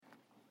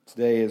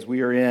Today, as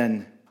we are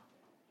in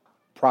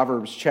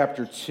Proverbs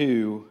chapter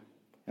 2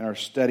 in our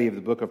study of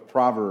the book of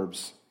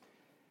Proverbs,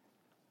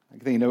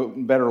 I think no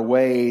better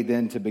way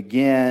than to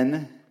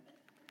begin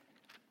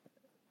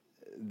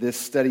this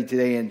study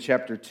today in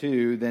chapter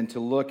 2 than to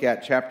look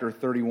at chapter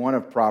 31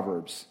 of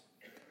Proverbs.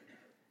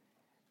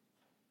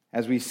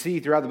 As we see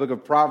throughout the book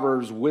of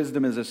Proverbs,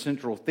 wisdom is a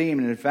central theme,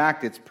 and in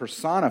fact, it's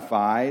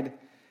personified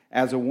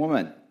as a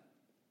woman.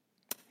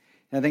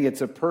 And I think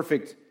it's a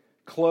perfect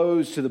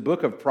close to the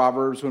book of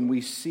Proverbs when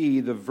we see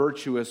the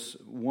virtuous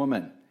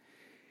woman.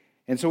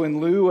 And so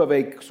in lieu of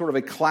a sort of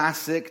a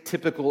classic,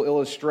 typical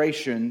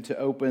illustration to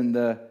open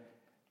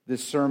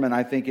this sermon,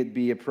 I think it'd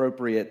be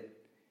appropriate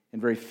and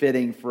very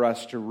fitting for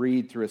us to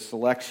read through a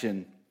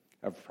selection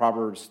of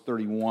Proverbs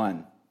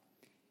 31.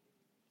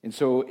 And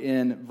so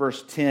in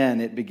verse 10,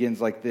 it begins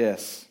like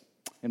this.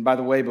 And by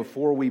the way,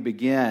 before we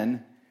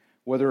begin,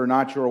 whether or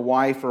not you're a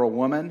wife or a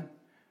woman,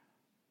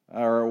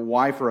 or a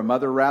wife or a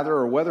mother rather,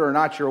 or whether or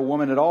not you're a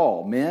woman at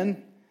all,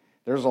 men,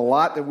 there's a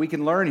lot that we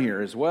can learn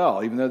here as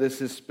well. Even though this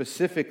is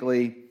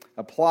specifically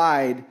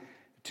applied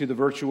to the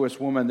virtuous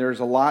woman, there's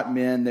a lot,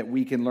 men, that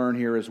we can learn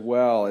here as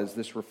well, as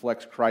this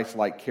reflects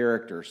Christ-like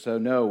character. So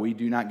no, we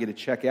do not get to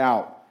check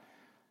out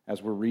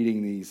as we're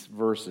reading these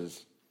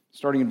verses.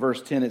 Starting in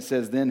verse 10, it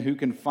says, "Then who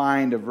can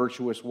find a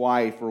virtuous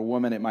wife," or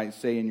woman, it might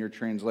say in your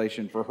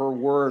translation, "for her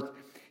worth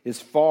is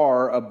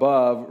far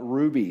above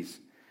rubies.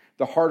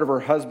 The heart of her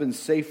husband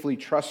safely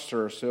trusts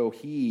her, so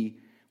he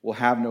will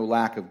have no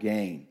lack of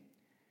gain.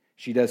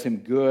 She does him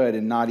good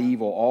and not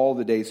evil all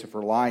the days of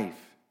her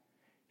life.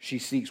 She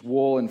seeks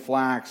wool and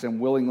flax and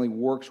willingly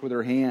works with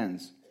her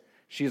hands.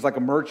 She is like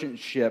a merchant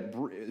ship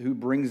who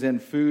brings in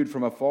food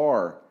from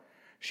afar.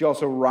 She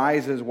also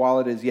rises while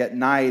it is yet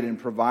night and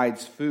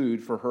provides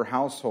food for her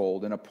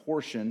household and a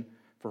portion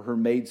for her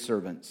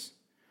maidservants.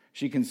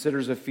 She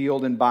considers a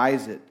field and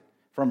buys it.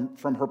 From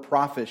her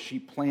profits she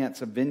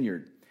plants a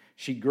vineyard.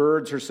 She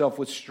girds herself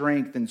with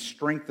strength and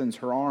strengthens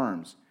her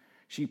arms.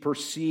 She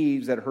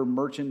perceives that her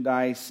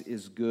merchandise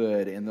is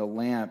good, and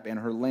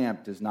her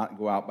lamp does not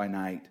go out by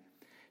night.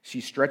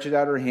 She stretches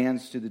out her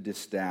hands to the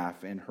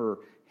distaff, and her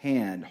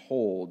hand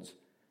holds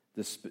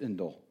the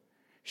spindle.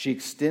 She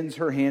extends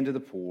her hand to the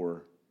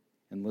poor,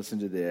 and listen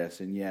to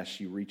this, and yes,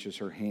 she reaches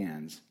her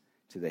hands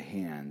to the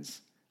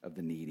hands of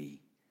the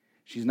needy.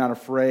 She's not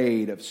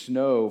afraid of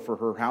snow for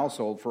her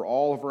household, for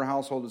all of her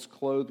household is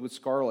clothed with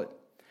scarlet.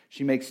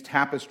 She makes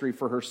tapestry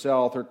for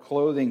herself. Her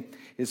clothing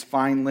is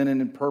fine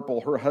linen and purple.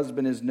 Her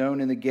husband is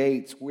known in the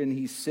gates when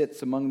he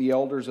sits among the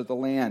elders of the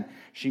land.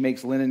 She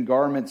makes linen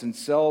garments and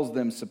sells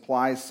them,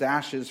 supplies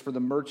sashes for the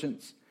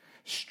merchants.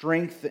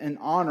 Strength and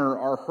honor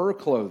are her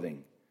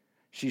clothing.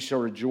 She shall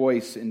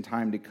rejoice in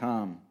time to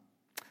come.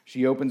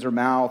 She opens her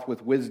mouth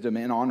with wisdom,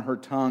 and on her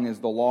tongue is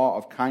the law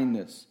of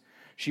kindness.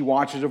 She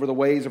watches over the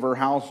ways of her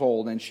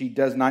household, and she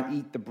does not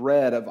eat the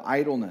bread of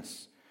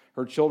idleness.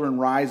 Her children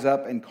rise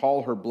up and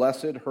call her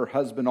blessed, her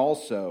husband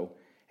also,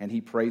 and he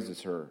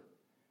praises her.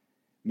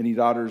 Many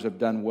daughters have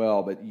done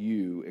well, but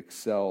you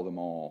excel them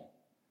all.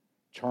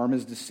 Charm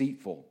is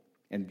deceitful,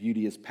 and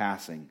beauty is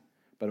passing,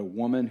 but a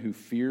woman who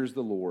fears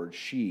the Lord,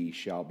 she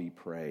shall be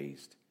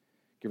praised.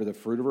 Give her the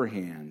fruit of her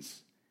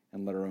hands,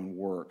 and let her own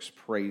works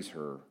praise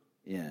her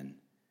in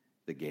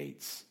the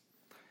gates."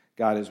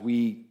 God, as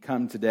we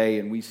come today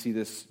and we see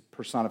this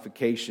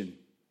personification,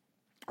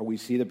 or we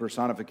see the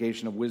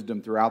personification of wisdom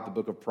throughout the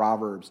book of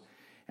Proverbs,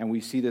 and we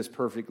see this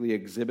perfectly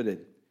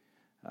exhibited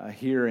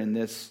here in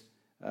this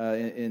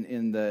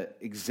in the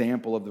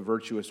example of the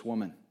virtuous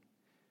woman.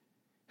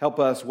 Help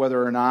us,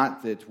 whether or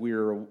not that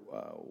we're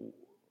a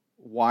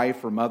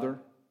wife or mother,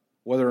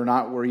 whether or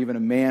not we're even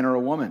a man or a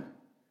woman.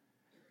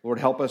 Lord,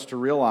 help us to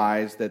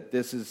realize that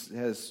this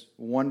has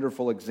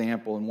wonderful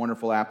example and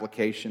wonderful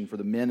application for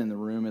the men in the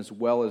room as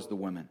well as the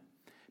women,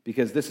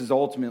 because this is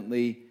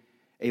ultimately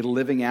a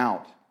living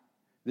out.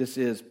 This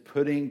is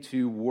putting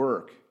to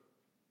work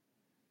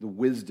the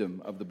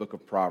wisdom of the book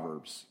of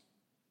Proverbs.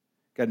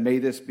 God, may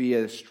this be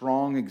a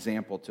strong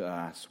example to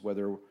us,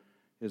 whether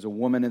there's a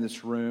woman in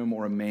this room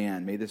or a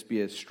man. May this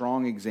be a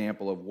strong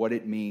example of what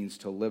it means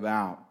to live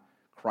out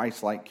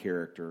Christ-like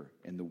character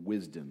and the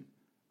wisdom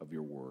of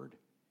your word.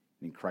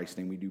 In Christ's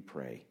name we do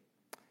pray.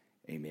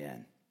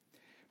 Amen.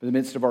 In the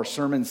midst of our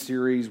sermon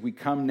series, we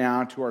come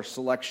now to our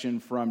selection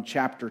from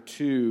chapter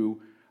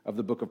 2 of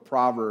the book of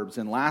Proverbs.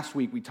 And last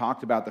week we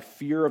talked about the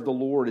fear of the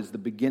Lord is the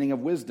beginning of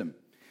wisdom.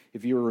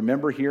 If you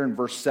remember here in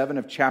verse 7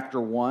 of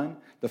chapter 1,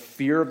 the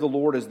fear of the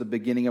Lord is the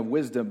beginning of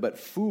wisdom, but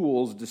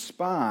fools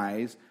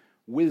despise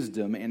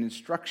wisdom and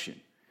instruction.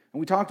 And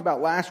we talked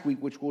about last week,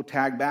 which we'll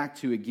tag back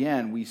to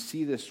again, we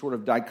see this sort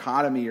of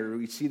dichotomy, or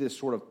we see this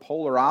sort of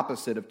polar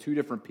opposite of two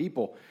different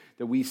people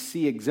that we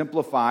see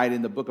exemplified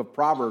in the book of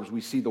Proverbs.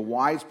 We see the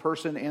wise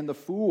person and the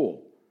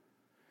fool.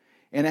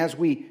 And as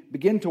we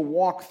begin to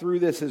walk through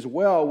this as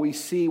well, we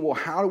see, well,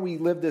 how do we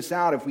live this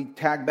out if we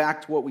tag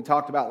back to what we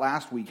talked about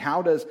last week?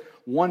 How does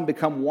one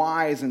become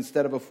wise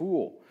instead of a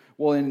fool?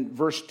 Well, in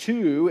verse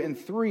 2 and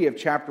 3 of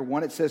chapter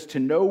 1, it says, to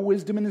know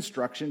wisdom and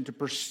instruction, to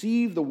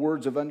perceive the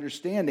words of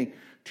understanding,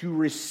 to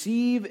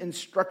receive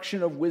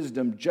instruction of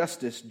wisdom,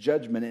 justice,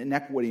 judgment, and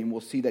equity. And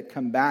we'll see that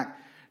come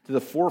back to the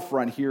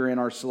forefront here in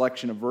our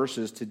selection of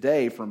verses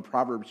today from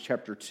Proverbs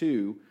chapter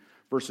 2,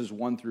 verses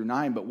 1 through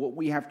 9. But what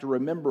we have to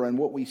remember and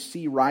what we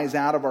see rise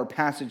out of our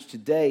passage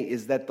today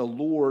is that the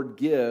Lord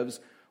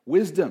gives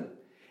wisdom.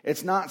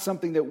 It's not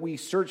something that we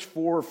search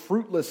for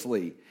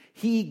fruitlessly.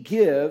 He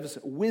gives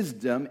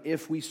wisdom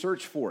if we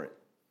search for it.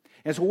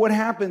 And so what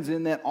happens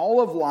in that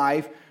all of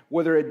life,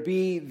 whether it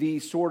be the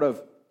sort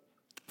of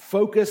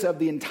focus of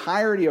the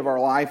entirety of our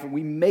life, and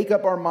we make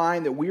up our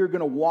mind that we are going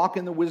to walk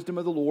in the wisdom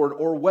of the Lord,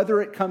 or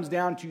whether it comes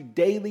down to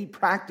daily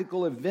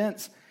practical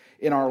events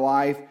in our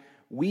life,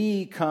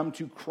 we come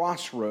to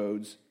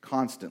crossroads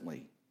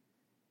constantly.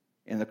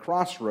 And the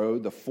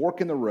crossroad, the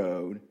fork in the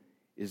road,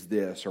 is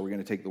this. Are we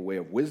going to take the way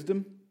of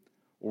wisdom,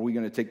 or are we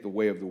going to take the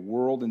way of the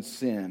world and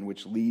sin,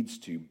 which leads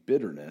to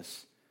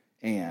bitterness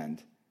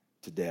and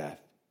to death?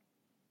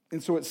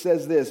 And so it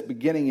says this,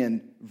 beginning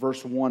in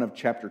verse 1 of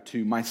chapter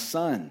 2, my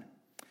son,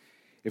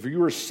 if you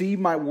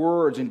receive my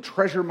words and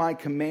treasure my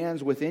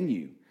commands within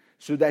you,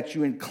 so that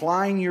you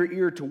incline your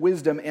ear to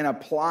wisdom and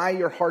apply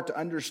your heart to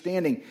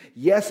understanding.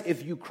 Yes,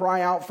 if you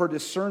cry out for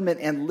discernment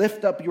and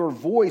lift up your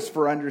voice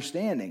for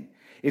understanding.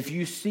 If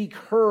you seek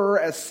her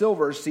as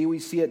silver, see, we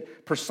see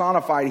it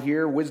personified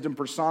here, wisdom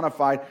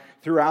personified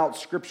throughout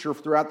Scripture,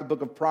 throughout the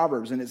book of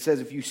Proverbs. And it says,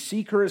 if you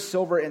seek her as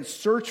silver and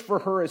search for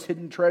her as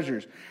hidden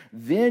treasures,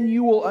 then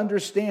you will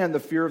understand the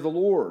fear of the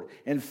Lord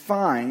and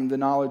find the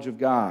knowledge of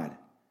God.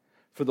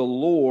 For the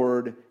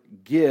Lord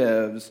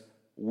gives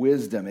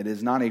wisdom. It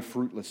is not a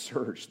fruitless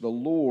search. The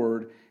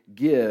Lord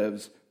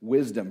gives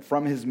wisdom.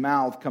 From his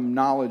mouth come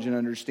knowledge and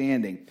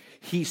understanding.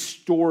 He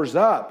stores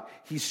up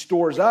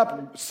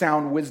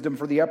sound wisdom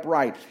for the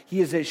upright. He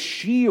is a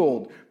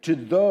shield to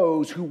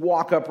those who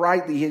walk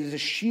uprightly. He is a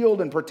shield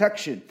and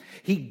protection.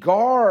 He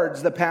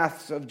guards the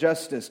paths of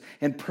justice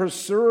and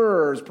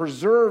preserves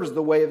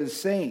the way of his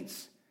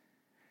saints.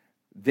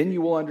 Then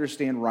you will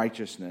understand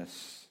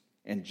righteousness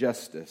and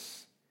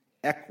justice,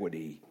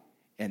 equity,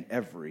 and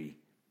every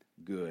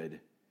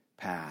good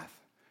path.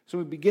 So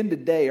we begin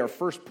today, our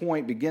first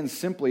point begins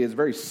simply as a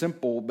very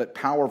simple but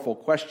powerful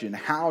question.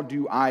 How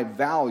do I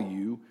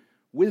value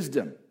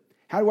wisdom?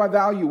 How do I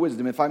value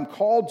wisdom? If I'm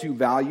called to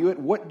value it,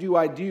 what do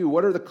I do?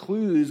 What are the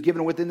clues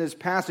given within this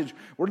passage?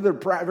 What are the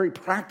very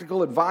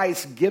practical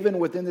advice given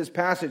within this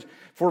passage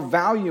for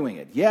valuing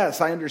it? Yes,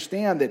 I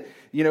understand that,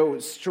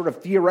 sort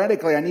of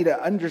theoretically, I need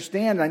to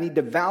understand, I need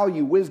to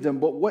value wisdom,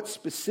 but what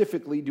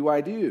specifically do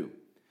I do?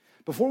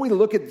 Before we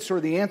look at sort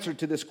of the answer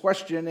to this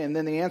question and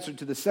then the answer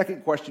to the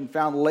second question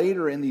found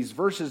later in these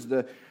verses,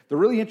 the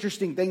really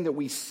interesting thing that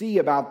we see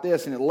about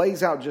this, and it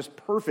lays out just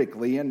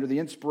perfectly under the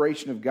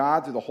inspiration of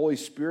God through the Holy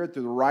Spirit,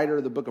 through the writer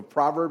of the book of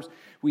Proverbs,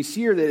 we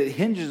see here that it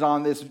hinges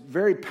on this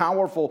very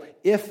powerful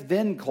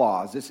if-then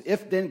clause, this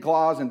if-then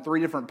clause in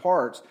three different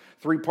parts,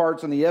 3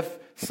 parts on the if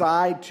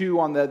side, 2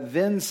 on the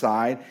then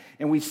side,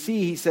 and we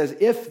see he says,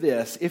 if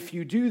this, if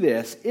you do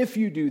this, if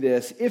you do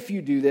this, if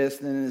you do this,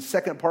 then in the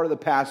second part of the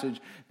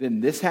passage, then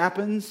this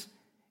happens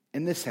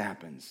and this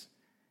happens.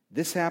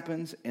 This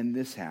happens and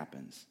this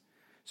happens.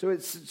 So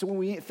when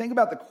we think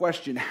about the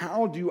question,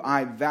 how do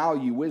I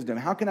value wisdom?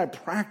 How can I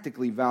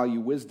practically value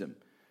wisdom?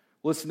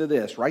 Listen to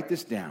this, write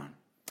this down.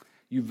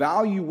 You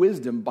value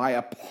wisdom by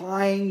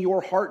applying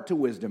your heart to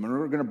wisdom, and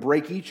we're going to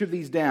break each of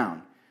these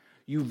down.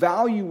 You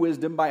value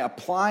wisdom by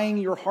applying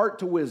your heart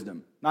to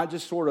wisdom, not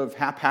just sort of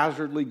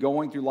haphazardly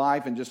going through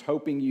life and just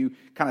hoping you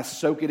kind of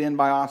soak it in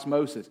by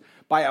osmosis.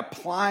 By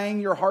applying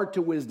your heart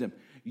to wisdom,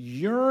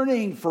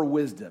 yearning for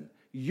wisdom,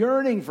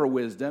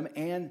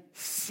 and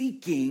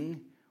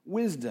seeking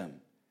wisdom.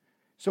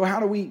 So how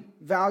do we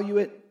value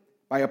it?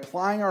 By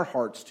applying our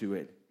hearts to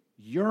it,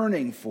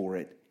 yearning for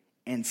it,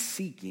 and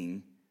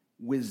seeking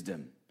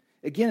wisdom.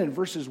 Again, in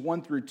verses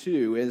 1 through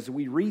 2, as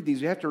we read these,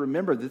 we have to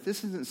remember that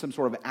this isn't some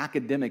sort of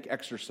academic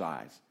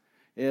exercise.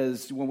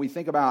 Is when we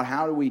think about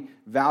how do we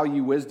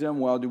value wisdom,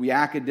 well, do we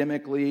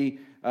academically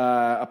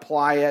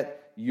apply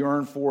it,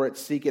 yearn for it,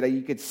 seek it?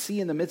 You could see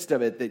in the midst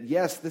of it that,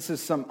 yes, this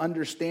is some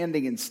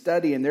understanding and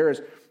study, and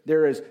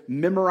there is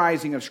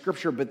memorizing of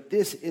Scripture, but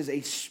this is a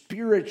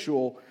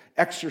spiritual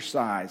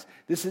exercise.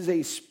 This is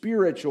a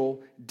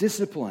spiritual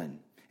discipline.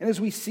 And as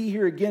we see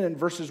here again in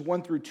verses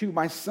 1 through 2,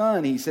 my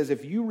son, he says,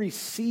 if you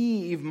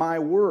receive my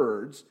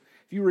words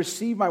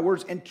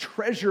and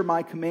treasure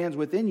my commands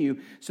within you,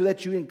 so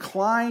that you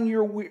incline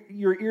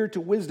your ear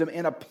to wisdom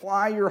and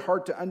apply your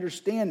heart to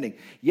understanding.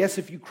 Yes,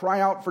 if you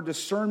cry out for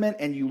discernment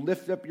and you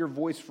lift up your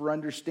voice for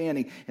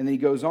understanding. And then he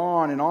goes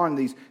on and on,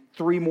 these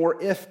 3 more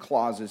if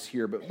clauses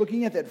here. But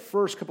looking at that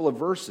first couple of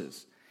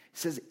verses, it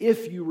says,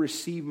 if you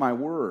receive my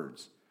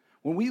words.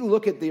 When we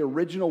look at the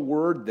original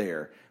word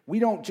there, we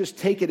don't just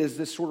take it as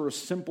this sort of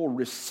simple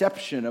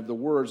reception of the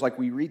words. Like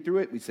we read through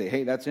it, we say,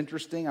 hey, that's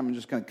interesting. I'm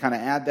just going to kind of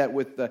add that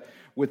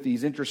with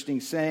these interesting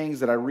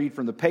sayings that I read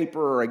from the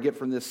paper or I get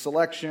from this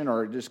selection,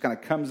 or it just kind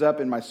of comes up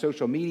in my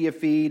social media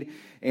feed.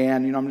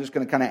 And, I'm just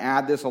going to kind of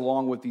add this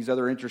along with these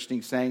other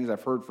interesting sayings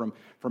I've heard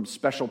from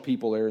special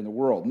people there in the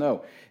world.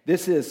 No,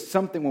 this is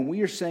something, when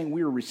we are saying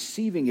we are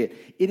receiving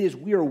it, it is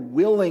we are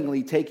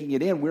willingly taking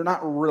it in. We're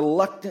not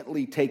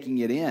reluctantly taking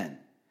it in.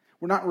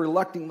 We're not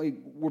reluctantly,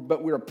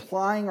 but we're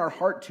applying our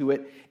heart to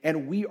it,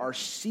 and we are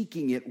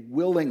seeking it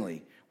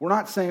willingly. We're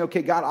not saying,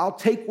 okay, God, I'll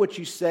take what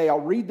you say. I'll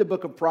read the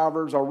book of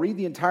Proverbs. I'll read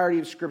the entirety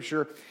of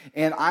Scripture,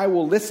 and I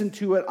will listen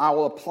to it. I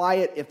will apply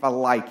it if I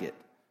like it,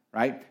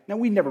 right? Now,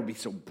 we'd never be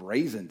so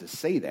brazen to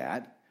say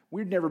that.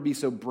 We'd never be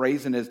so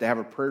brazen as to have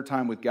a prayer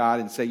time with God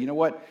and say, you know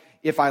what?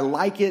 If I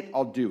like it,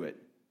 I'll do it.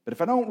 But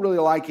if I don't really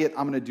like it,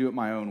 I'm going to do it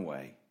my own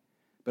way.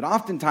 But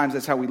oftentimes,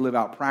 that's how we live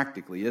out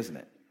practically, isn't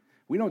it?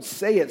 We don't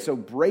say it so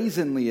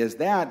brazenly as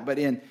that, but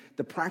in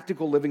the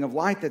practical living of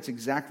life, that's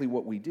exactly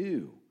what we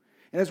do.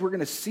 And as we're going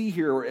to see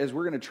here, as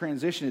we're going to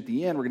transition at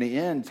the end, we're going to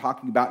end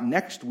talking about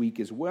next week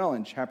as well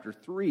in chapter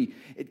 3.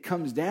 It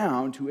comes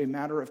down to a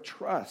matter of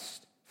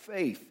trust,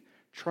 faith,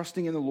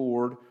 trusting in the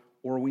Lord,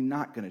 or are we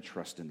not going to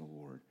trust in the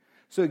Lord?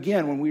 So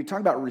again, when we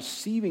talk about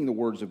receiving the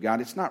words of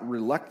God, it's not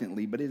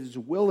reluctantly, but it is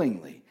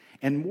willingly.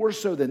 And more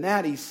so than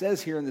that, he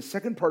says here in the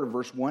second part of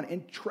verse 1,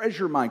 and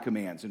treasure my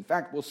commands. In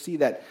fact, we'll see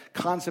that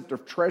concept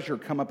of treasure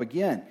come up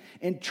again.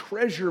 And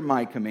treasure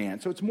my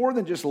commands. So it's more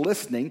than just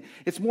listening.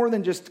 It's more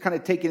than just kind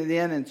of taking it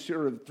in and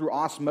sort of through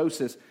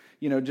osmosis,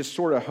 just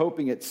sort of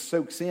hoping it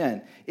soaks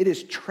in. It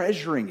is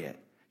treasuring it.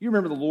 You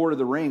remember the Lord of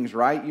the Rings,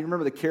 right? You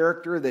remember the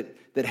character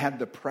that had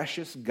the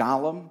precious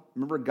Gollum?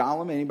 Remember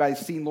Gollum? Anybody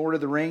seen Lord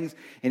of the Rings?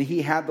 And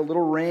he had the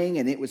little ring,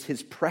 and it was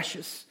his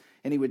precious.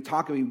 And he would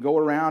talk, and he would go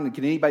around, and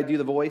can anybody do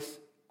the voice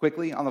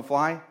quickly on the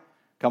fly?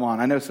 Come on,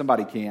 I know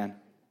somebody can.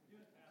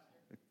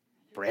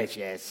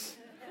 Precious.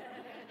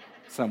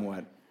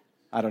 Somewhat.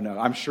 I don't know.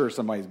 I'm sure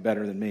somebody's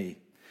better than me.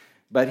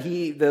 But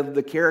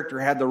the character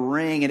had the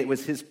ring, and it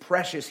was his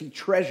precious. He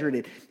treasured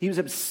it. He was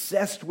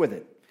obsessed with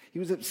it. He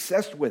was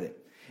obsessed with it.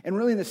 And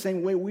really in the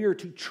same way, we are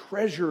to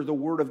treasure the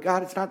Word of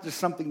God. It's not just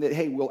something that,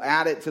 hey, we'll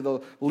add it to the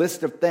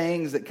list of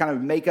things that kind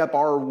of make up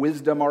our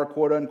wisdom, our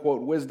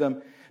quote-unquote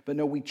wisdom. But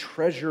no, we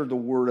treasure the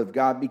Word of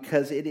God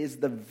because it is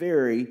the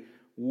very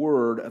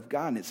Word of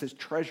God. And it says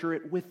treasure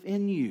it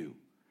within you.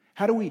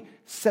 How do we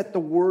set the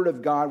Word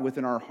of God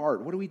within our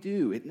heart? What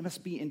do? It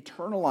must be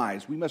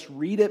internalized. We must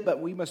read it,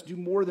 but we must do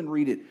more than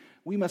read it.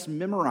 We must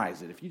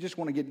memorize it. If you just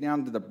want to get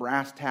down to the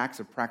brass tacks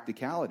of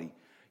practicality,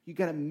 you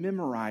got to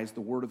memorize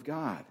the Word of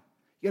God.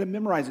 You got to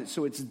memorize it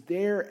so it's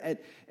there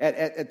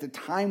at the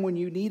time when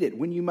you need it,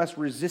 when you must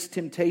resist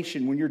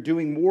temptation, when you're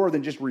doing more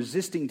than just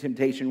resisting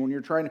temptation, when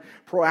you're trying to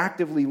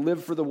proactively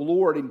live for the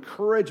Lord,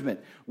 encouragement,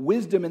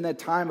 wisdom in that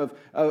time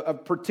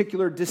of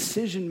particular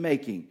decision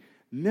making.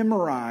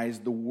 Memorize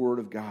the Word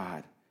of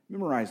God.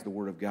 Memorize the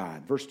Word of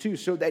God. Verse 2,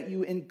 so that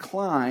you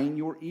incline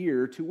your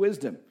ear to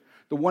wisdom.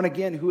 The one,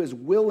 again, who is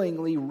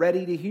willingly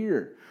ready to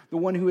hear. The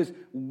one who is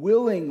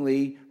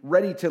willingly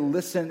ready to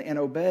listen and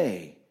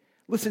obey.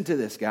 Listen to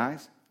this,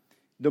 guys.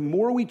 The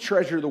more we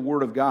treasure the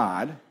Word of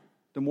God,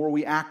 the more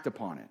we act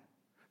upon it.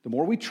 The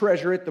more we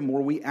treasure it, the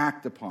more we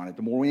act upon it.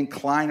 The more we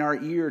incline our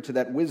ear to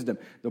that wisdom,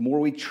 the more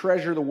we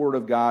treasure the Word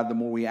of God, the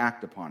more we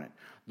act upon it.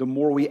 The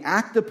more we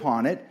act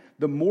upon it,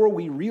 the more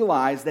we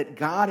realize that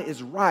God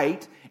is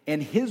right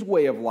and His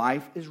way of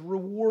life is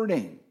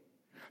rewarding.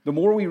 The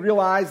more we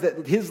realize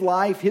that His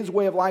life, His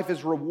way of life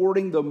is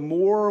rewarding, the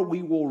more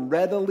we will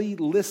readily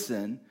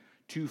listen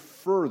to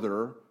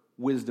further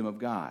wisdom of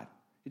God.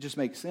 It just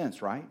makes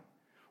sense, right?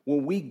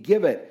 When we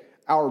give it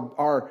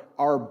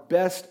our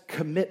best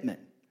commitment,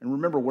 and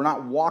remember, we're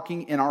not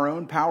walking in our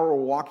own power,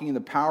 we're walking in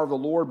the power of the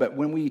Lord, but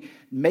when we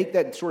make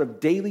that sort of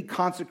daily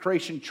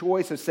consecration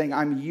choice of saying,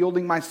 I'm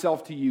yielding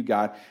myself to you,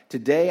 God,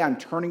 today I'm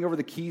turning over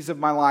the keys of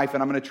my life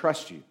and I'm going to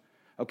trust you.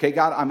 Okay,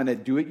 God, I'm going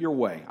to do it your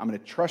way. I'm going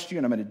to trust you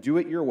and I'm going to do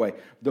it your way.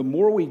 The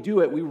more we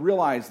do it, we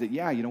realize that,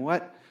 yeah, you know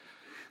what?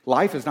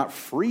 Life is not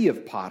free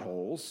of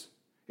potholes.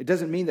 It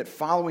doesn't mean that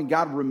following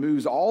God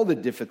removes all the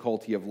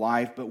difficulty of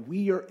life, but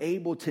we are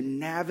able to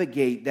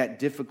navigate that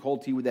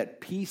difficulty with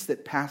that peace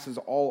that passes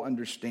all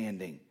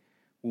understanding.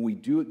 When we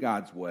do it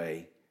God's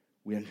way,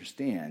 we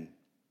understand,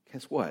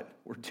 guess what?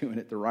 We're doing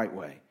it the right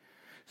way.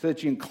 So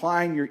that you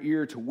incline your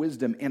ear to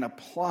wisdom and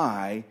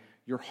apply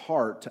your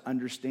heart to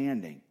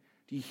understanding.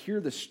 Do you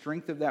hear the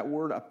strength of that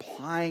word?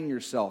 Applying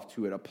yourself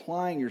to it,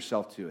 applying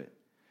yourself to it.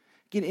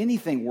 Again,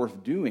 anything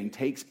worth doing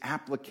takes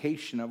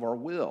application of our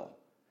will.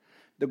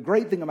 The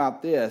great thing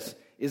about this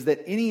is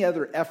that any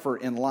other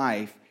effort in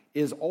life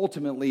is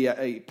ultimately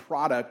a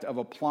product of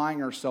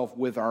applying ourselves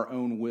with our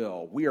own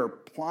will. We are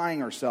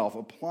applying ourselves.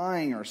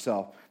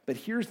 But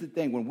here's the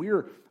thing, when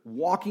we're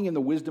walking in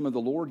the wisdom of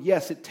the Lord,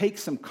 yes, it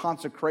takes some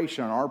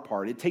consecration on our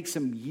part. It takes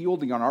some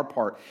yielding on our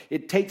part.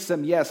 It takes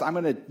some, yes, I'm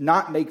going to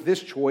not make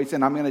this choice,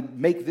 and I'm going to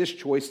make this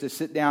choice to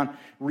sit down,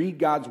 read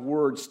God's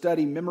word,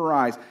 study,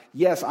 memorize.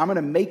 Yes, I'm going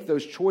to make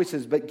those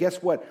choices, but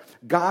guess what?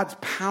 God's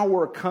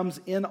power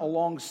comes in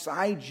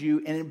alongside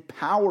you and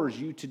empowers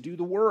you to do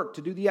the work,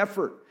 to do the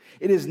effort.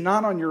 It is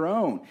not on your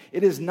own.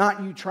 It is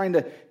not you trying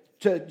to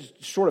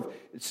sort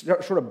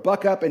of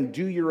buck up and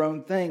do your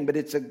own thing, but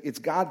it's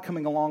God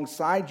coming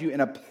alongside you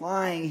and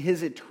applying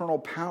his eternal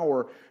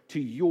power to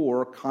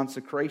your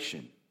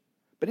consecration.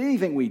 But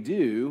anything we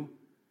do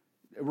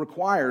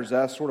requires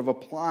us sort of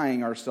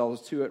applying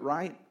ourselves to it,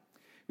 right?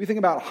 We think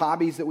about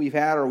hobbies that we've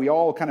had, or we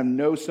all kind of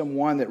know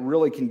someone that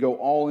really can go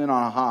all in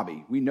on a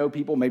hobby. We know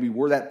people, maybe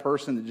we're that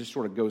person that just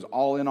sort of goes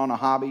all in on a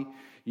hobby.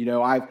 You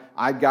know,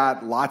 I've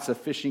got lots of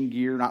fishing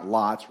gear, not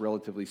lots,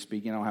 relatively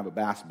speaking. I don't have a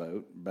bass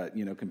boat, but,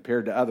 you know,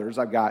 compared to others,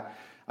 I've got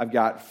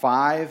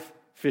 5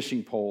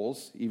 fishing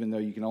poles, even though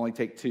you can only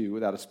take 2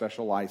 without a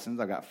special license.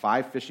 I've got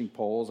 5 fishing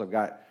poles. I've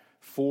got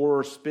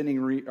 4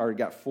 spinning reels,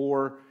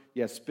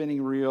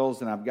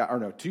 and I've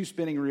got 2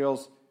 spinning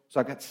reels. So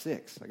I've got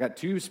 6. I got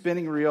 2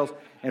 spinning reels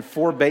and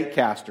 4 bait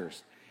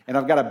casters. And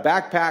I've got a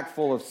backpack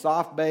full of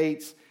soft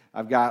baits.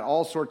 I've got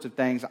all sorts of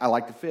things. I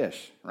like to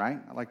fish, right?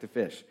 I like to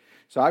fish.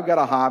 So I've got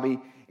a hobby,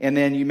 and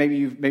then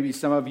maybe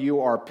some of you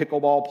are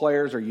pickleball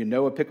players, or you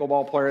know a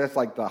pickleball player. That's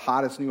like the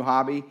hottest new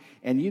hobby,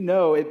 and you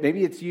know it.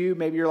 Maybe it's you.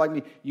 Maybe you're like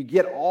me. You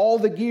get all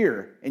the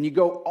gear, and you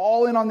go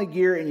all in on the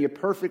gear, and you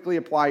perfectly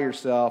apply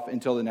yourself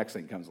until the next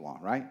thing comes along,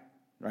 right?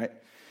 Right.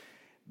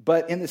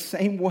 But in the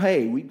same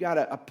way, we've got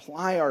to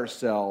apply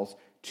ourselves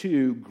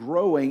to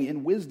growing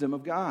in wisdom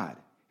of God.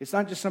 It's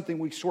not just something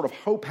we sort of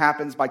hope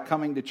happens by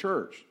coming to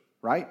church,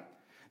 right?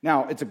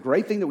 Now, it's a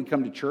great thing that we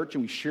come to church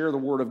and we share the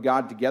Word of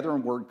God together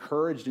and we're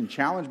encouraged and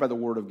challenged by the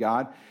Word of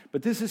God.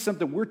 But this is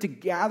something we're to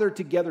gather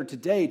together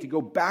today to go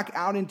back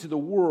out into the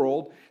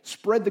world,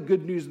 spread the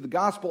good news of the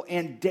gospel,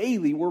 and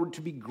daily we're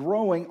to be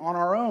growing on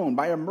our own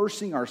by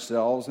immersing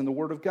ourselves in the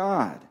Word of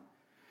God.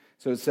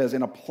 So it says,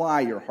 and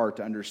apply your heart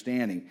to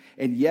understanding.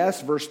 And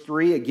yes, verse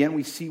 3, again,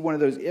 we see one of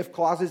those if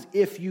clauses.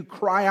 If you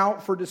cry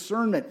out for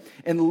discernment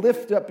and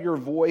lift up your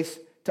voice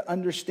to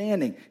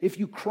understanding. If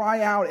you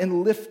cry out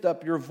and lift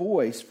up your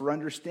voice for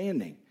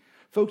understanding.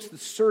 Folks, the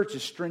search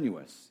is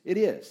strenuous. It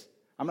is.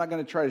 I'm not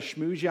going to try to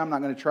schmooze you. I'm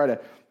not going to try to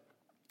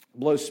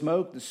blow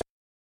smoke.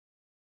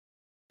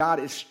 God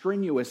is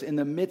strenuous in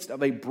the midst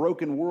of a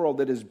broken world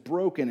that is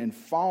broken and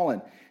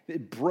fallen,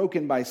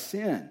 broken by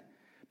sin.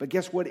 But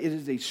guess what? It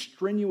is a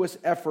strenuous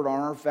effort on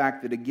our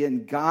fact that,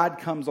 again, God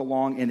comes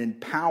along and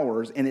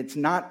empowers, and it's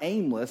not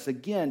aimless.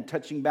 Again,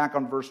 touching back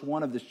on verse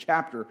 1 of this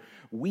chapter,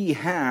 we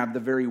have the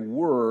very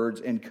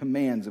words and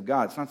commands of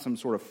God. It's not some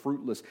sort of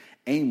fruitless,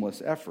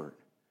 aimless effort.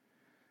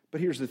 But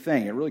here's the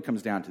thing. It really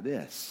comes down to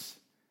this.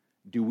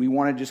 Do we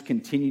want to just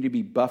continue to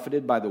be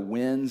buffeted by the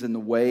winds and the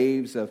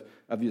waves of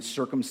the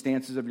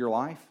circumstances of your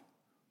life?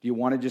 Do you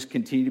want to just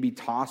continue to be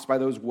tossed by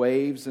those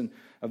waves and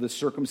of the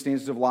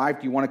circumstances of life?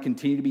 Do you want to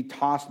continue to be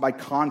tossed by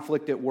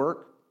conflict at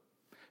work,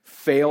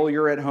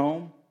 failure at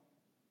home,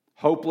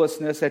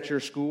 hopelessness at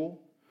your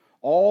school?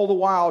 All the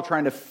while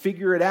trying to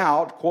figure it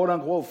out, quote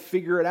unquote,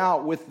 figure it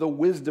out with the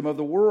wisdom of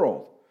the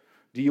world.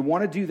 Do you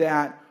want to do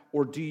that,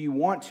 or do you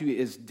want to,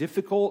 as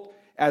difficult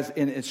as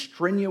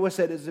strenuous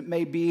as it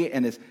may be,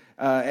 and as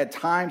at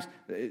times,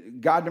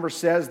 God never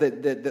says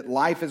that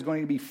life is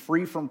going to be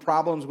free from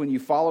problems when you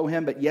follow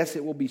Him, but yes,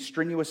 it will be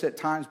strenuous at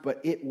times,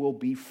 but it will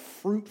be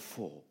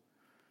fruitful.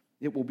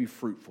 It will be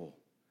fruitful.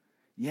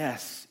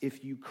 Yes,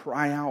 if you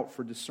cry out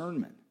for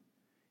discernment.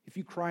 If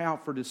you cry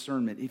out for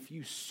discernment, if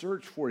you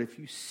search for it, if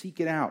you seek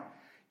it out,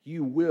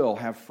 you will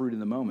have fruit in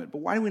the moment. But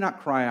why do we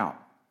not cry out?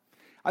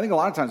 I think a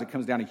lot of times it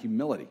comes down to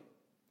humility,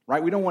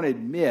 right? We don't want to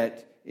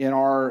admit in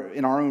our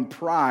own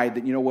pride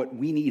that, you know what,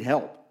 we need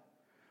help.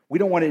 We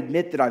don't want to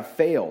admit that I've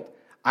failed.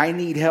 I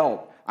need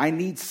help. I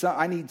need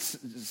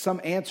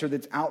some answer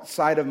that's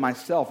outside of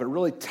myself. It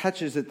really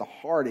touches at the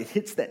heart. It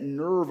hits that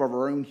nerve of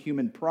our own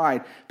human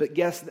pride. But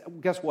guess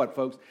what,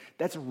 folks?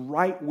 That's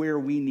right where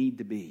we need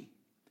to be.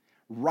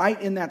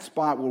 Right in that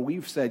spot where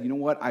we've said, you know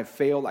what, I've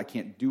failed. I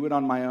can't do it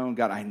on my own.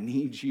 God, I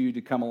need you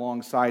to come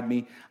alongside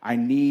me. I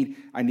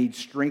need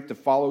strength to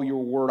follow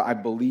your word. I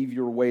believe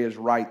your way is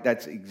right.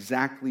 That's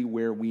exactly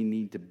where we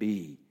need to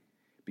be.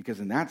 Because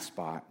in that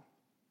spot,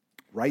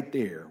 right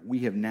there, we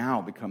have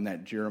now become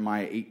that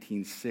Jeremiah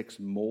 18:6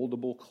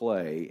 moldable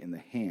clay in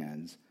the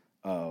hands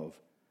of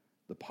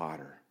the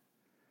potter.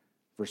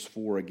 Verse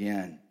 4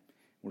 again.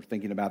 We're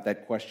thinking about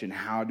that question,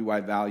 how do I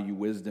value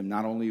wisdom?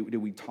 Not only do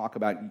we talk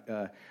about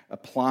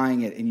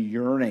applying it and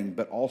yearning,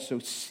 but also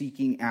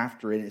seeking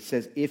after it. It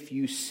says, if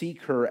you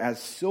seek her as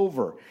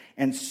silver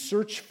and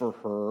search for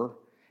her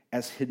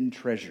as hidden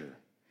treasure.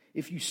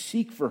 If you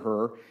seek for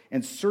her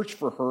and search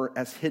for her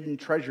as hidden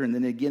treasure. And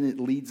then again, it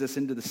leads us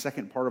into the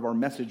second part of our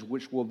message,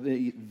 which will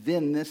be,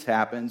 then this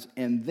happens,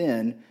 and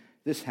then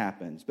this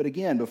happens. But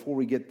again, before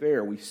we get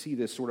there, we see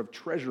this sort of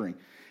treasuring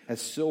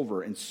as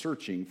silver and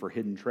searching for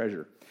hidden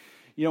treasure.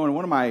 You know, in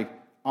one of my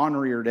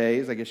honorier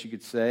days, I guess you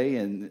could say,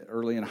 and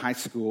early in high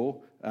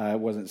school, it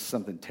wasn't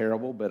something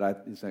terrible, but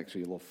it's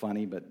actually a little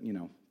funny, but, you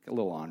know, a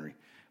little ornery.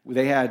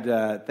 They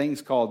had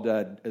things called,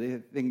 a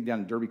thing down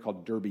in Derby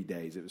called Derby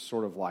Days. It was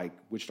sort of like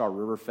Wichita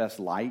River Fest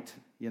Light,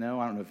 you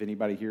know. I don't know if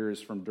anybody here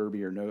is from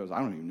Derby or knows. I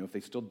don't even know if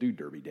they still do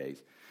Derby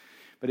Days.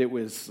 But it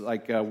was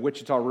like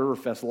Wichita River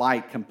Fest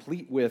Light,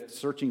 complete with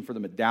searching for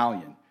the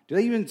medallion. Do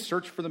they even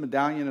search for the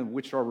medallion of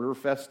Wichita River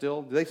Fest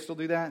still? Do they still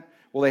do that?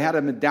 Well, they had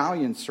a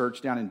medallion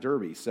search down in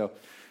Derby. So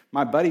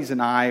my buddies and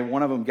I,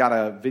 one of them got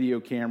a video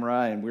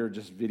camera, and we were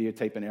just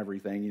videotaping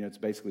everything. You know, it's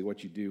basically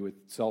what you do with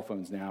cell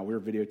phones now. We were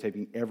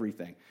videotaping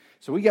everything.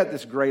 So we got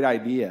this great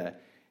idea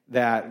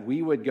that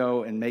we would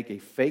go and make a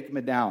fake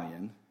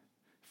medallion,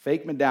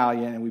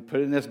 and we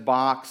put it in this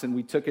box, and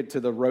we took it to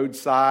the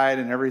roadside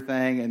and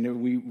everything,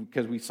 and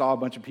because we saw a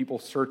bunch of people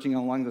searching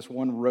along this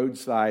one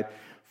roadside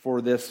for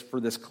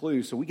this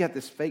clue. So we got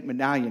this fake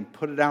medallion,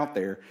 put it out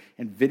there,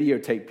 and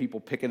videotape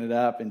people picking it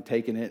up and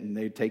taking it, and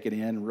they'd take it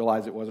in and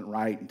realize it wasn't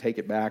right and take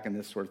it back and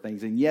this sort of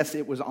things. And yes,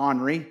 it was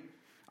ornery.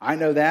 I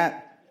know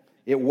that.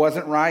 It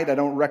wasn't right. I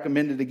don't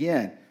recommend it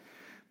again.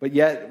 But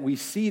yet we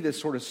see this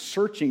sort of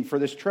searching for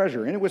this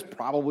treasure. And it was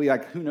probably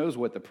like, who knows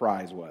what the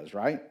prize was,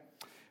 right?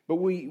 But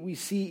we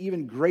see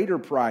even greater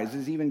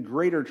prizes, even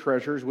greater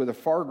treasures with a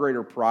far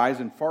greater prize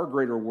and far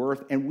greater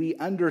worth. And we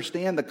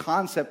understand the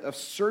concept of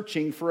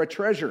searching for a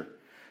treasure,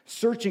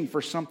 searching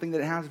for something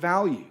that has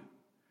value,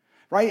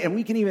 right? And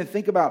we can even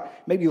think about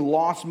maybe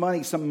lost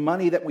money, some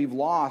money that we've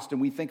lost. And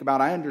we think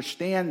about, I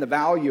understand the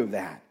value of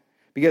that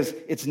because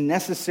it's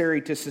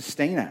necessary to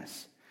sustain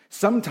us.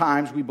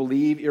 Sometimes we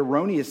believe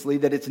erroneously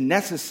that it's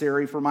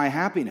necessary for my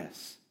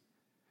happiness.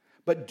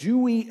 But do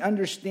we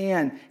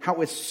understand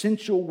how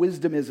essential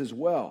wisdom is as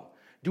well?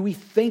 Do we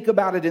think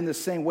about it in the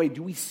same way?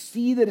 Do we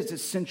see that it's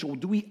essential?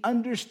 Do we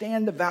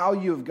understand the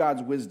value of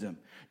God's wisdom?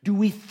 Do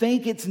we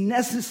think it's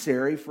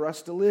necessary for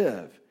us to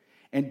live?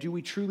 And do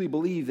we truly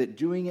believe that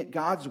doing it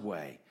God's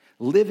way,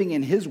 living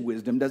in His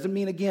wisdom, doesn't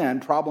mean, again,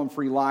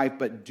 problem-free life,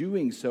 but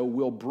doing so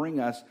will bring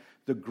us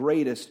the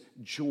greatest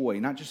joy,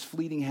 not just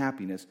fleeting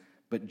happiness,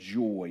 but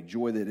joy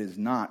that is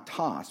not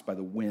tossed by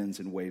the winds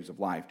and waves of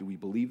life. Do we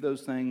believe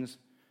those things?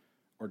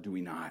 Or do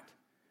we not?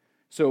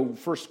 So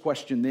first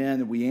question then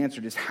that we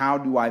answered is, how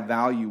do I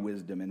value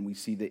wisdom? And we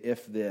see the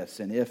if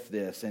this and if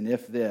this and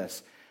if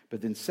this.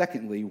 But then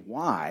secondly,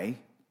 why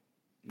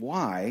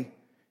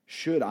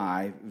should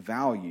I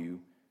value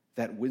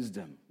that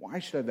wisdom? Why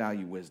should I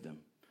value wisdom?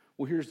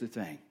 Well, here's the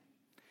thing.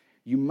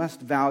 You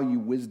must value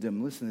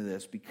wisdom, listen to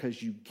this,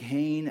 because you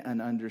gain an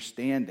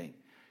understanding.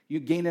 You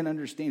gain an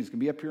understanding. It's going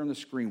to be up here on the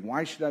screen.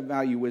 Why should I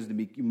value wisdom?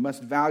 You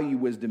must value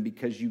wisdom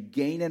because you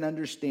gain an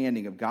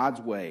understanding of God's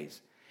ways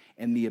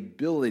and the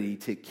ability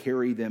to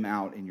carry them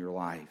out in your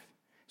life.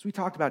 So we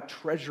talked about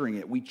treasuring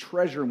it. We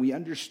treasure and we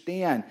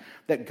understand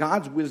that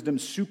God's wisdom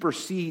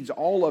supersedes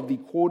all of the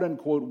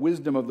quote-unquote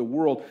wisdom of the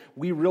world.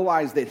 We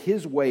realize that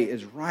His way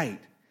is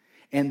right.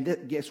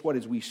 And guess what?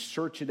 As we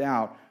search it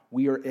out,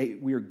 we are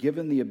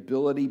given the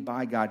ability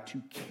by God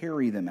to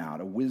carry them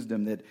out, a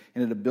wisdom and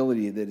an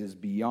ability that is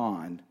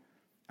beyond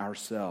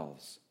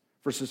ourselves.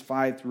 Verses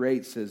 5 through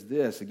 8 says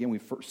this. Again, we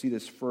see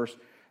this first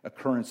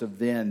occurrence of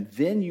then.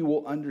 Then you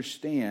will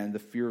understand the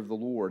fear of the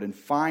Lord and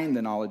find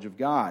the knowledge of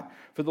God.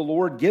 For the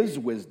Lord gives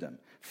wisdom.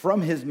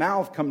 From His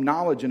mouth come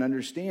knowledge and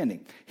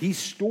understanding. He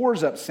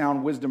stores up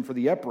sound wisdom for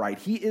the upright.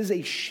 He is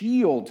a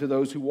shield to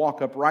those who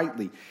walk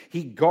uprightly.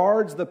 He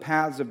guards the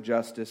paths of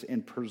justice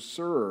and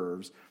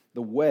preserves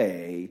the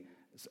way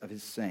of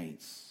His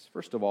saints.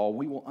 First of all,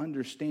 we will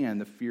understand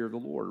the fear of the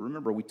Lord.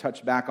 Remember, we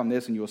touched back on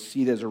this, and you'll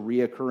see it as a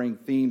reoccurring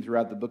theme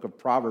throughout the book of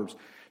Proverbs.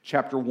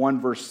 Chapter 1,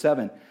 verse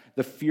 7.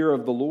 The fear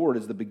of the Lord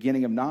is the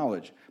beginning of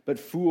knowledge, but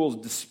fools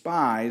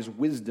despise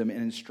wisdom and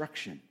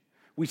instruction.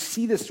 We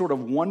see this sort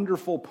of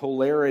wonderful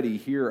polarity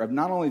here of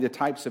not only the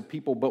types of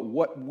people, but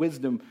what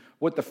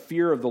the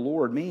fear of the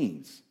Lord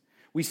means.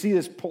 We see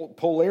this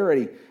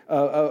polarity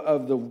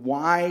of the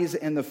wise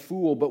and the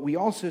fool, but we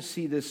also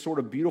see this sort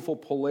of beautiful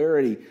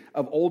polarity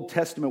of Old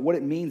Testament, what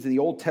it means in the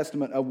Old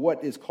Testament of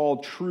what is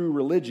called true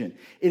religion.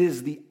 It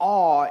is the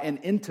awe and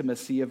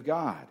intimacy of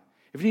God.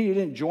 If you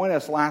didn't join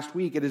us last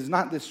week, it is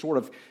not this sort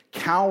of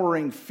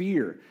cowering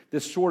fear,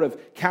 this sort of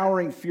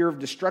cowering fear of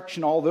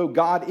destruction, although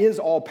God is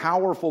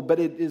all-powerful, but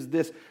it is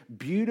this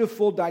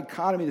beautiful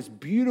dichotomy, this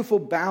beautiful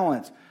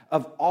balance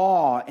of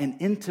awe and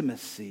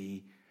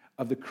intimacy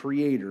of the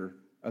Creator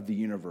of the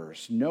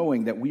universe,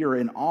 knowing that we are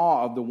in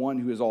awe of the one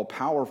who is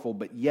all-powerful,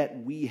 but yet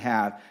we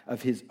have,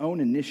 of His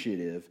own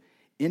initiative,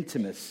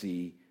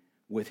 intimacy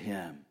with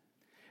Him.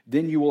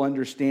 Then you will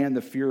understand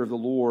the fear of the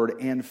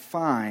Lord and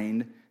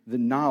find the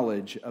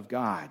knowledge of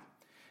God.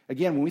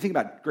 Again, when we think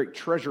about great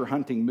treasure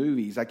hunting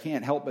movies, I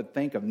can't help but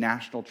think of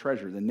National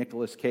Treasure, the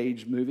Nicolas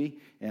Cage movie,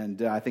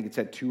 and I think it's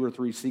had 2 or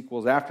 3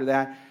 sequels after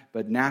that,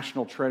 but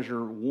National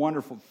Treasure,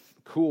 wonderful,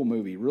 cool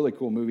movie, really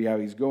cool movie, how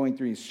he's going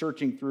through, he's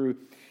searching through,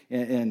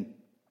 and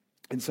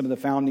in some of the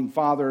founding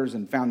fathers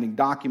and founding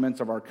documents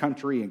of our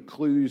country and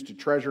clues to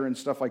treasure and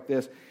stuff like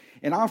this.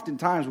 And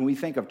oftentimes when we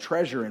think of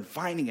treasure and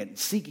finding it and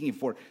seeking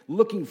for it,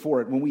 looking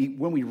for it, when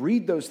we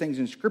read those things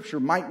in Scripture,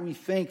 might we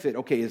think that,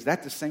 okay, is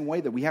that the same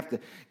way that we have to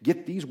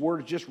get these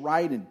words just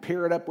right and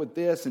pair it up with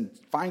this and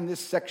find this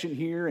section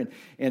here?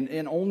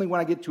 And only when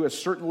I get to a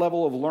certain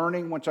level of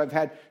learning, once I've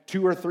had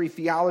 2 or 3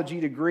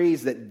 theology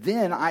degrees, that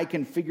then I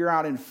can figure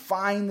out and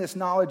find this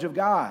knowledge of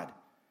God?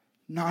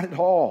 Not at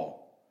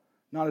all.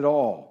 Not at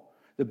all.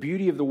 The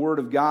beauty of the Word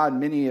of God,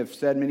 many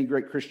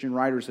great Christian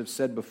writers have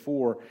said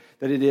before,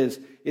 that it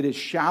is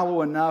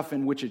shallow enough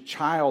in which a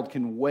child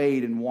can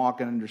wade and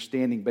walk in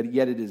understanding, but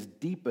yet it is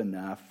deep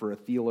enough for a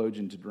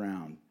theologian to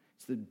drown.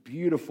 It's the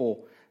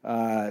beautiful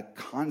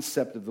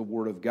concept of the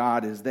Word of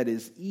God, is that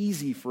it's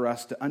easy for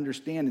us to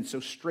understand and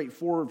so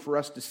straightforward for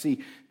us to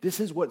see,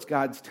 this is what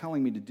God's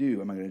telling me to do.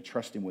 Am I going to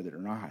trust Him with it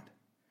or not?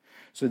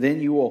 So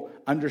then you will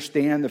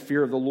understand the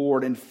fear of the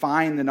Lord and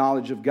find the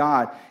knowledge of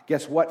God.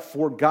 Guess what?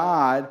 For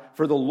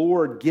the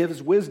Lord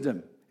gives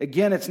wisdom.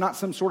 Again, it's not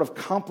some sort of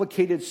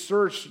complicated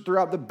search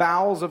throughout the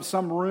bowels of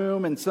some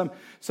room and some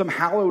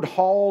hallowed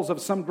halls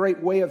of some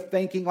great way of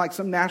thinking like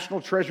some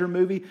National Treasure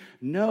movie.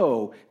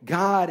 No,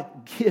 God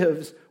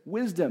gives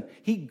wisdom.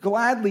 He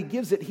gladly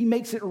gives it. He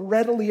makes it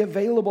readily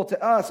available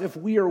to us if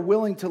we are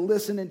willing to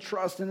listen and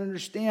trust and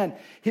understand.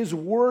 His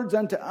words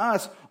unto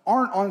us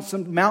aren't on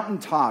some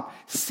mountaintop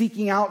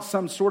seeking out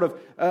some sort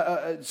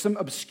of some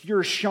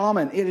obscure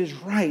shaman. It is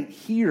right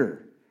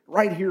here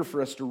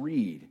for us to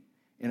read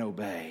and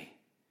obey.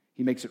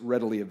 He makes it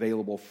readily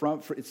available.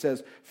 It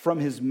says, from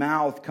His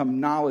mouth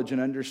come knowledge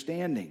and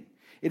understanding.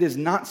 It is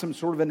not some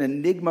sort of an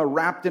enigma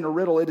wrapped in a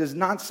riddle. It is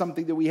not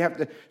something that we have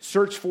to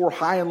search for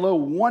high and low,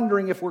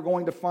 wondering if we're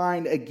going to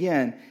find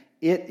again.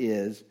 It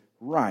is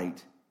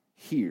right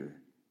here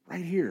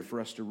for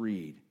us to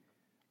read.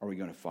 Are we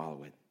going to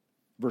follow it?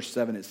 Verse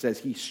 7, it says,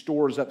 He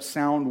stores up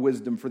sound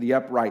wisdom for the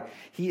upright.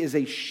 He is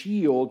a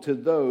shield to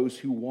those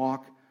who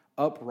walk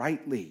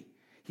uprightly.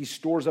 He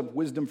stores up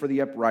wisdom for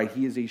the upright.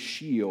 He is a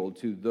shield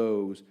to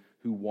those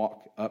who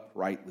walk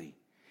uprightly.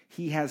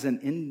 He has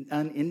an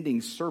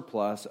unending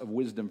surplus of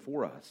wisdom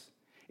for us.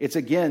 It's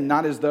again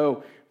not as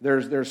though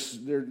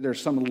there's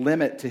some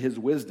limit to His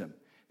wisdom,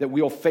 that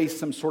we'll face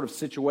some sort of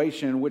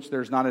situation in which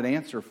there's not an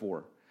answer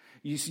for.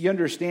 You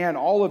understand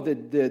all of the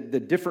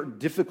different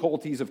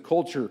difficulties of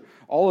culture,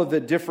 all of the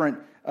different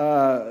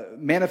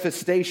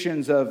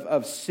manifestations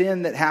of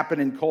sin that happen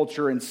in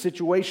culture and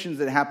situations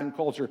that happen in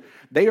culture.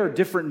 They are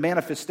different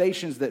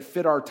manifestations that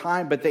fit our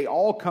time, but they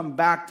all come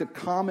back to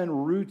common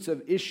roots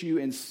of issue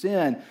and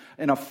sin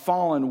in a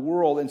fallen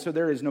world. And so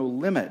there is no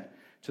limit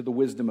to the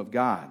wisdom of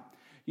God.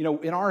 You know,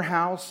 in our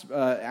house,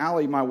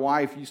 Allie, my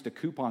wife, used to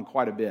coupon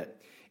quite a bit.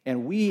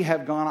 And we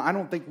have gone, I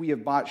don't think we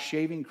have bought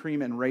shaving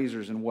cream and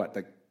razors in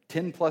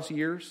 10 plus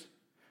years?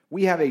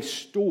 We have a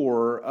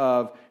store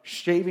of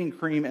shaving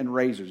cream and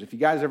razors. If you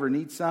guys ever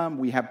need some,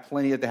 we have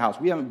plenty at the house.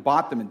 We haven't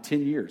bought them in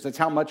 10 years. That's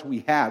how much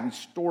we have. We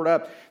stored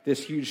up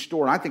this huge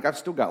store. And I think I've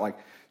still got like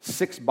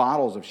 6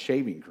 bottles of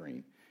shaving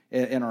cream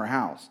in our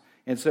house.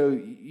 And so,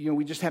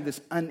 we just have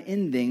this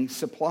unending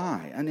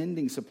supply. And in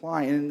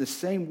the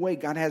same way,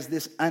 God has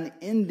this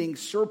unending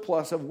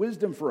surplus of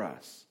wisdom for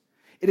us.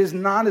 It is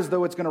not as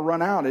though it's going to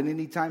run out at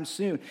any time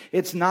soon.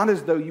 It's not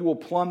as though you will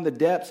plumb the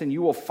depths and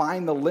you will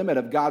find the limit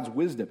of God's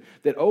wisdom.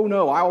 That, oh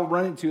no, I'll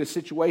run into a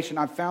situation.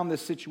 I found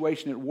this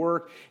situation at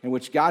work in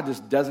which God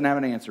just doesn't have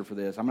an answer for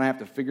this. I'm going to have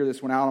to figure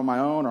this one out on my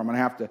own, or I'm going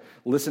to have to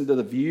listen to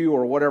The View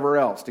or whatever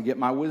else to get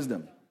my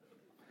wisdom.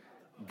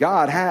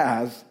 God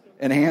has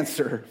an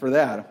answer for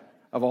that.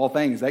 Of all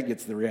things, that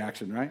gets the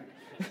reaction, right?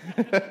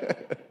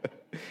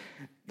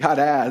 God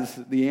has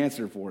the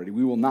answer for it.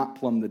 We will not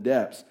plumb the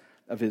depths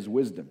of His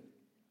wisdom.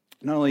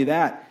 Not only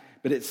that,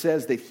 but it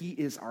says that He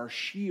is our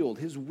shield.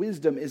 His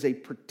wisdom is a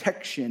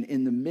protection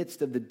in the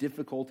midst of the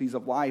difficulties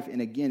of life.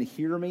 And again,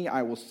 hear me,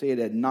 I will say it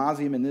ad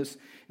nauseum in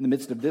the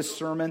midst of this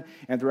sermon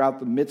and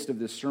throughout the midst of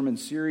this sermon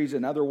series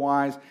and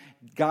otherwise.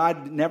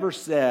 God never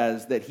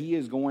says that He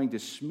is going to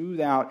smooth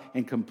out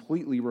and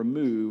completely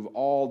remove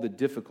all the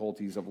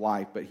difficulties of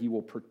life, but He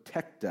will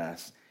protect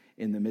us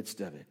in the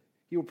midst of it.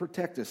 He will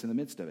protect us in the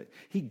midst of it.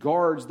 He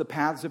guards the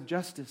paths of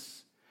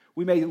justice.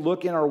 We may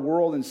look in our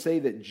world and say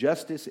that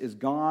justice is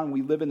gone.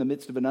 We live in the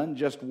midst of an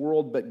unjust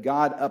world, but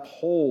God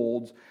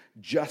upholds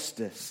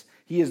justice.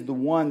 He is the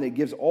one that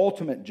gives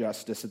ultimate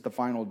justice at the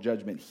final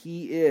judgment.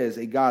 He is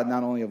a God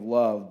not only of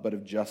love, but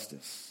of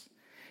justice.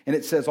 And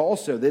it says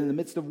also that in the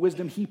midst of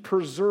wisdom, He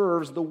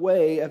preserves the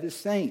way of His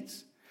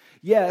saints.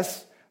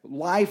 Yes,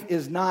 life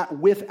is not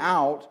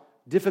without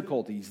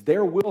difficulties.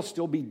 There will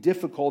still be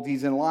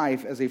difficulties in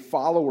life as a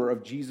follower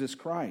of Jesus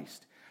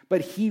Christ.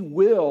 But He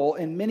will,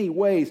 in many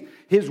ways,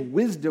 His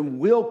wisdom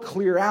will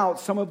clear out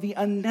some of the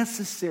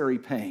unnecessary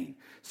pain.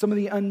 Some of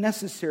the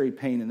unnecessary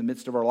pain in the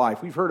midst of our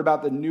life. We've heard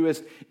about the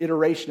newest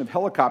iteration of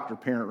helicopter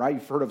parent, right?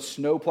 You've heard of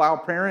snowplow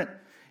parent.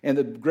 And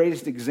the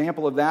greatest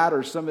example of that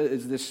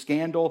is this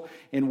scandal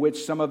in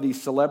which some of these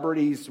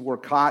celebrities were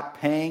caught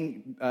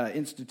paying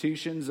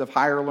institutions of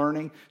higher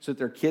learning so that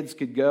their kids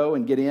could go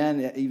and get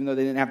in, even though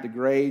they didn't have the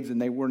grades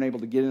and they weren't able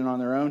to get in on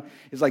their own.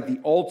 It's like the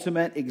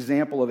ultimate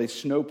example of a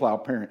snowplow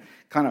parent,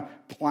 kind of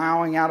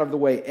plowing out of the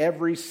way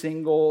every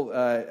single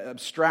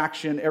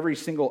abstraction, every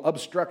single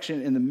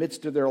obstruction in the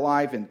midst of their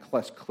life and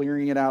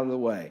clearing it out of the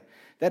way.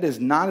 That is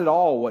not at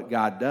all what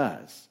God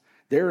does.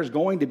 There is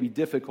going to be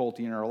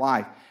difficulty in our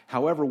life.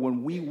 However,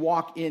 when we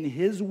walk in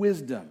His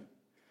wisdom,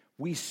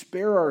 we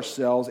spare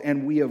ourselves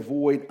and we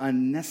avoid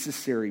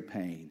unnecessary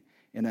pain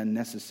and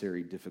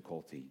unnecessary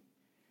difficulty.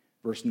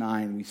 Verse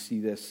 9, we see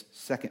this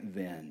second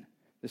then.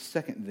 The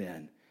second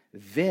then.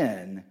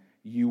 Then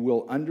you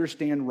will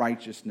understand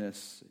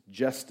righteousness,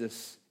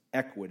 justice,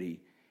 equity,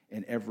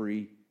 and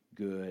every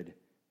good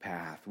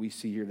path. We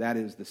see here that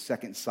is the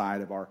second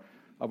side of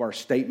our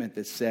statement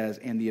that says,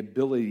 and the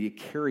ability to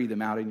carry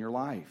them out in your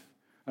life.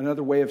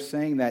 Another way of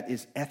saying that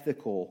is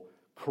ethical,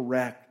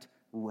 correct,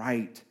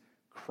 right,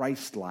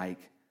 Christ-like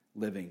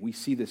living. We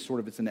see this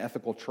it's an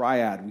ethical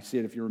triad. We see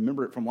it, if you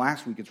remember it from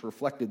last week, it's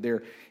reflected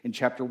there in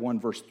chapter 1,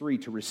 verse 3,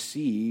 to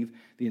receive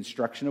the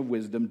instruction of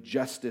wisdom,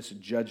 justice,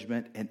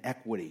 judgment, and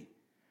equity.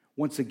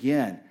 Once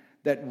again,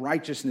 that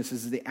righteousness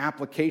is the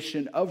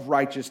application of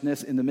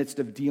righteousness in the midst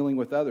of dealing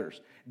with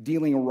others,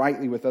 dealing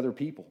rightly with other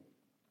people.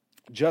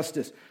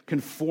 Justice,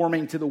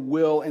 conforming to the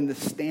will and the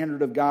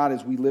standard of God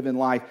as we live in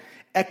life.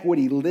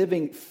 Equity,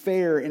 living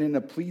fair and in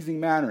a pleasing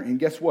manner. And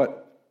guess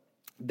what?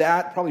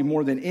 That, probably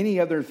more than any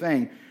other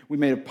thing we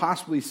may have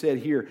possibly said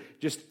here,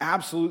 just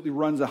absolutely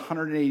runs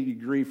 180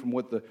 degrees from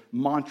what the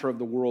mantra of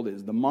the world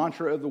is. The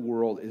mantra of the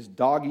world is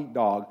dog eat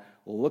dog.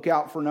 Look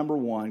out for number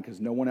one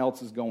because no one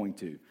else is going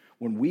to.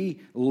 When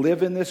we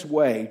live in this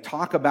way,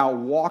 talk about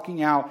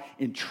walking out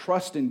in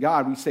trust in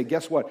God, we say,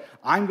 guess what?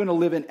 I'm going to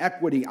live in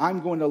equity.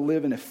 I'm going to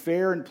live in a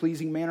fair and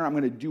pleasing manner. I'm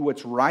going to do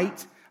what's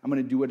right. I'm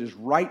going to do what is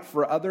right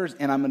for others,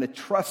 and I'm going to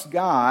trust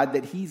God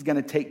that He's going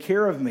to take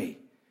care of me.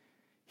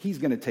 He's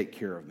going to take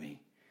care of me.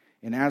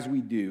 And as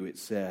we do, it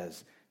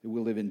says that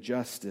we'll live in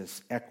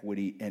justice,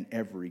 equity, and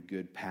every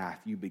good path.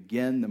 You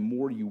begin, the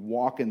more you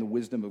walk in the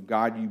wisdom of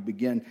God, you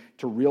begin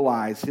to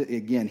realize,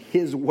 again,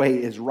 His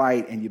way is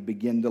right, and you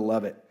begin to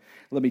love it.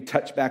 Let me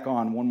touch back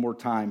on one more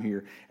time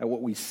here at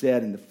what we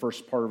said in the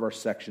first part of our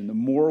section. The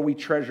more we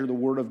treasure the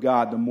Word of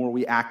God, the more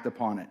we act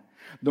upon it.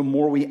 The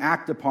more we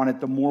act upon it,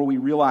 the more we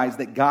realize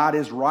that God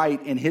is right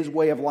and His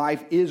way of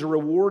life is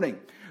rewarding.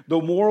 The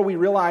more we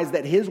realize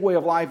that His way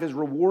of life is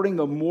rewarding,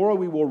 the more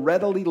we will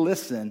readily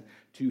listen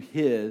to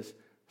His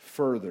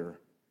further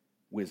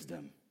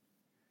wisdom.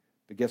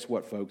 But guess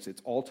what, folks?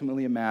 It's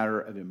ultimately a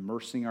matter of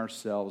immersing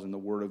ourselves in the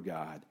Word of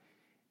God,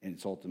 and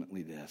it's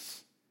ultimately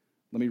this.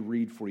 Let me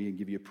read for you and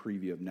give you a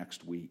preview of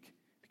next week,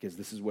 because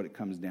this is what it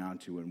comes down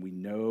to, and we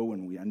know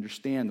and we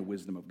understand the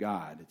wisdom of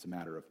God. It's a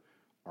matter of,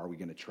 are we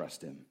going to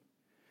trust Him?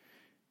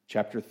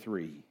 Chapter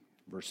 3,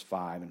 verse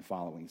 5 and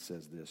following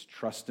says this: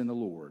 trust in the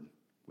Lord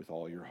with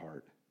all your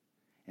heart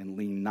and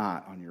lean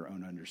not on your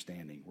own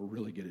understanding. We're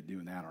really good at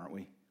doing that, aren't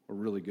we? We're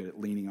really good at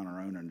leaning on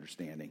our own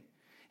understanding.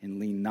 And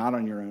lean not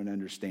on your own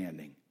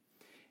understanding.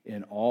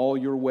 In all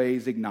your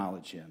ways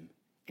acknowledge Him,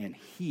 and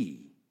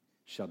He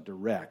shall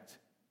direct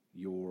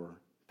your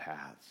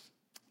paths.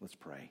 Let's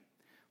pray.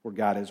 Lord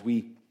God, as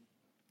we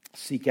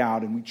seek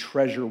out and we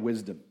treasure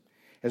wisdom,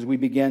 as we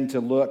begin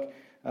to look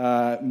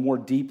more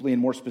deeply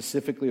and more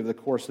specifically over the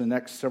course of the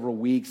next several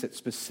weeks at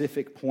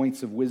specific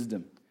points of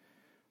wisdom,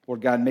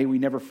 Lord God, may we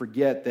never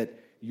forget that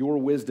your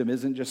wisdom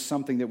isn't just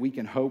something that we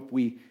can hope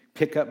we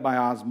pick up by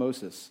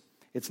osmosis.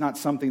 It's not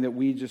something that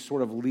we just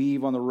sort of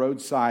leave on the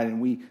roadside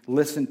and we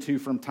listen to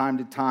from time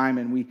to time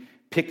and we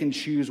pick and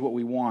choose what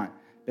we want.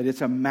 But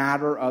it's a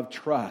matter of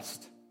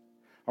trust.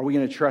 Are we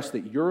going to trust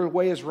that your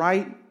way is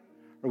right?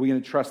 Or are we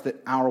going to trust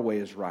that our way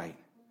is right?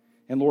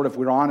 And Lord, if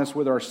we're honest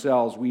with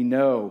ourselves, we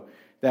know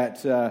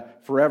that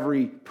for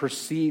every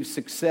perceived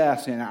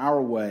success in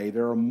our way,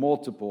 there are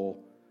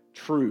multiple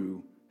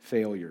true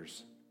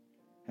failures.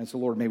 And so,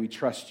 Lord, may we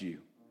trust you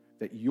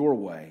that your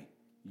way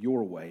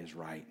is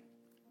right.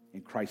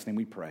 In Christ's name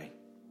we pray.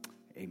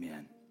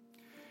 Amen.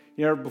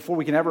 You know, before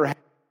we can ever have